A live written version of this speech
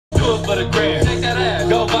Do it for the gram. Check that ass.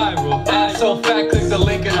 Go viral. Ass so fat, click the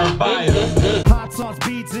link in her bio. Hot Sauce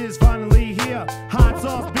Beats is finally here. Hot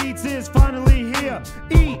Sauce Beats is finally here.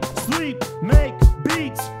 Eat, sleep, make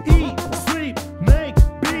beats. Eat, sleep, make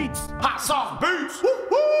beats. Hot Sauce Beats.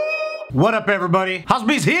 Woo-hoo! What up, everybody? Hot Sauce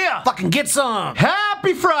Beats here. Fucking get some.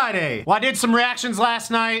 Happy Friday. Well, I did some reactions last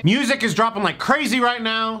night. Music is dropping like crazy right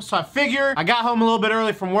now, so I figured I got home a little bit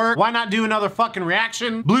early from work. Why not do another fucking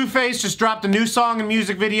reaction? Blueface just dropped a new song and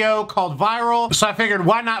music video called Viral, so I figured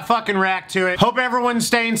why not fucking react to it. Hope everyone's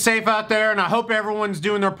staying safe out there, and I hope everyone's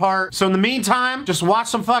doing their part. So in the meantime, just watch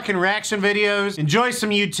some fucking reaction videos, enjoy some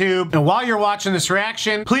YouTube, and while you're watching this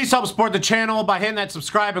reaction, please help support the channel by hitting that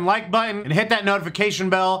subscribe and like button, and hit that notification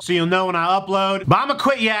bell so you'll know when I upload. But I'ma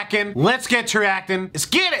quit yakking. Let's get to reacting. Let's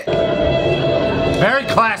get it! Very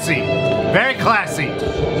classy. Very classy.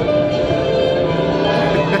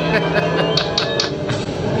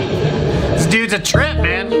 This dude's a trip,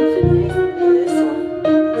 man.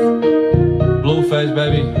 Blueface,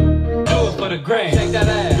 baby. Do it for the gram. Take that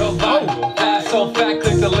ass. Go viral. Ass so fat,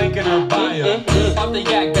 click the link in her bio. Off the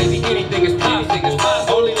yak, baby. Anything is possible.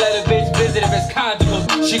 Only let a bitch visit if it's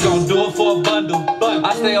conjugal. She gon' do it for a bundle.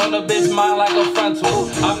 I stay on the bitch mind like a frontal.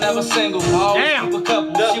 I'm never single. I always keep a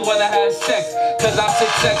couple. She wanna have sex, cause I'm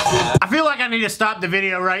successful. I feel like I need to stop the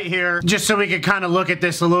video right here just so we can kind of look at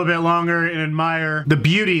this a little bit longer and admire the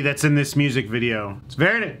beauty that's in this music video. It's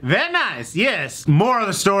very nice, yes. More of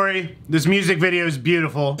the story, this music video is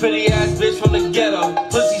beautiful. Pretty ass bitch from the ghetto.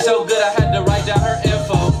 Pussy so good I had to write down her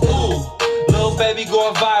info. Ooh, little baby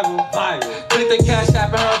going viral. Click the cash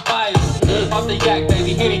app in her bio. Off the yak,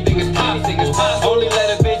 baby, anything is possible. Only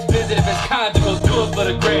let a bitch visit if it's conjugal. Do it for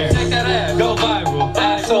the gram. Check that ass. Go viral.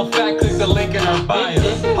 Ass so fat, click the link in her bio.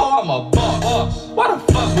 Oh, I'm a boss. Why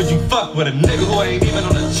the fuck would you fuck with a nigga who ain't even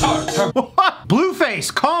on the charts? What?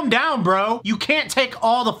 Blueface, calm down, bro. You can't take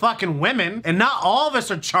all the fucking women, and not all of us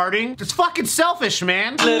are charting. It's fucking selfish,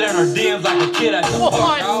 man. Slid in her DMs like a kid at the park.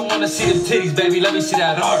 I don't wanna see them titties, baby. Let me see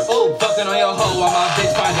that art. Oh, fucking on your hoe while my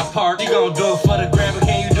bitch finds a park. You gon' do it for the gram, but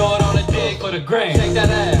can you do it on a dick for the gram? Take that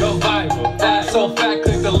ass. Go viral. Ass so fat,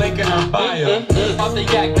 click the link in her bio. Off the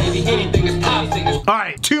yak, baby. Anything is possible. All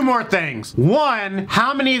right, two more things. One,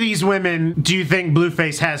 how many of these women do you think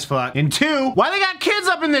Blueface has fucked? And two, why they got kids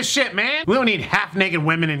up in this shit, man? We don't need half-naked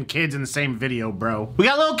women and kids in the same video, bro. We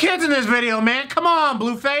got little kids in this video, man. Come on,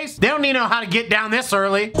 Blueface. They don't need to know how to get down this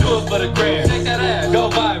early. Do it for the gram. Check that ass. Go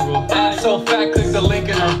viral. Ass so fat, click the link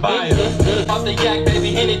in her bio. Off the yak,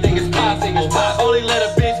 baby, anything is possible. Only let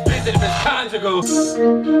a bitch visit if it's conjugal.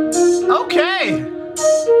 Okay.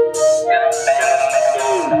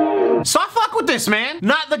 So I fuck with this, man.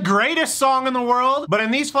 Not the greatest song in the world, but in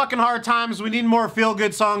these fucking hard times, we need more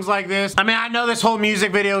feel-good songs like this. I mean, I know this whole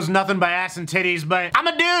music video is nothing but ass and titties, but I'm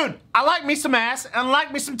a dude. I like me some ass and I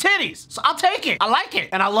like me some titties, so I'll take it. I like it.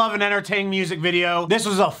 And I love an entertaining music video. This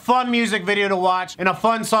was a fun music video to watch and a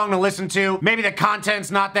fun song to listen to. Maybe the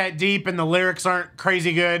content's not that deep and the lyrics aren't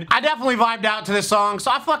crazy good. I definitely vibed out to this song,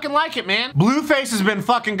 so I fucking like it, man. Blueface has been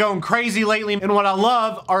fucking going crazy lately, and what I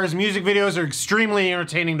love are his music videos are extremely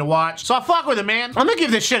entertaining to watch. So I fuck with it, man. I'm gonna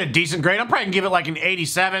give this shit a decent grade. I'm probably gonna give it like an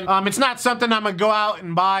 87. It's not something I'm gonna go out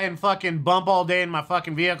and buy and fucking bump all day in my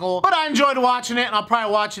fucking vehicle, but I enjoyed watching it and I'll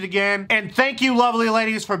probably watch it again. And thank you, lovely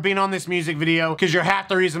ladies, for being on this music video, because you're half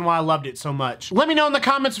the reason why I loved it so much. Let me know in the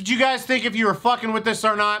comments what you guys think, if you were fucking with this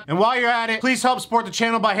or not. And while you're at it, please help support the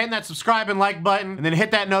channel by hitting that subscribe and like button, and then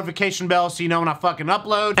hit that notification bell so you know when I fucking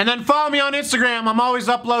upload. And then follow me on Instagram. I'm always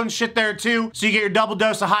uploading shit there too, so you get your double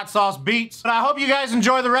dose of hot sauce beats. But I hope you guys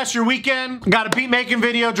enjoy the rest of your weekend. Got a beat making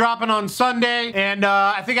video dropping on Sunday, and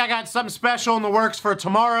I think I got something special in the works for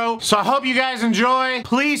tomorrow. So I hope you guys enjoy.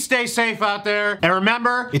 Please stay safe out there. And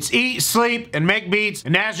remember, it's eat, sleep, and make beats.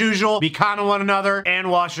 And as usual, be kind to one another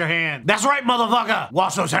and wash your hands. That's right, motherfucker.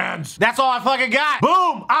 Wash those hands. That's all I fucking got.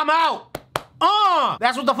 Boom, I'm out.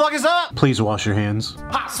 That's what the fuck is up. Please wash your hands.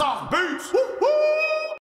 Hot sauce beats.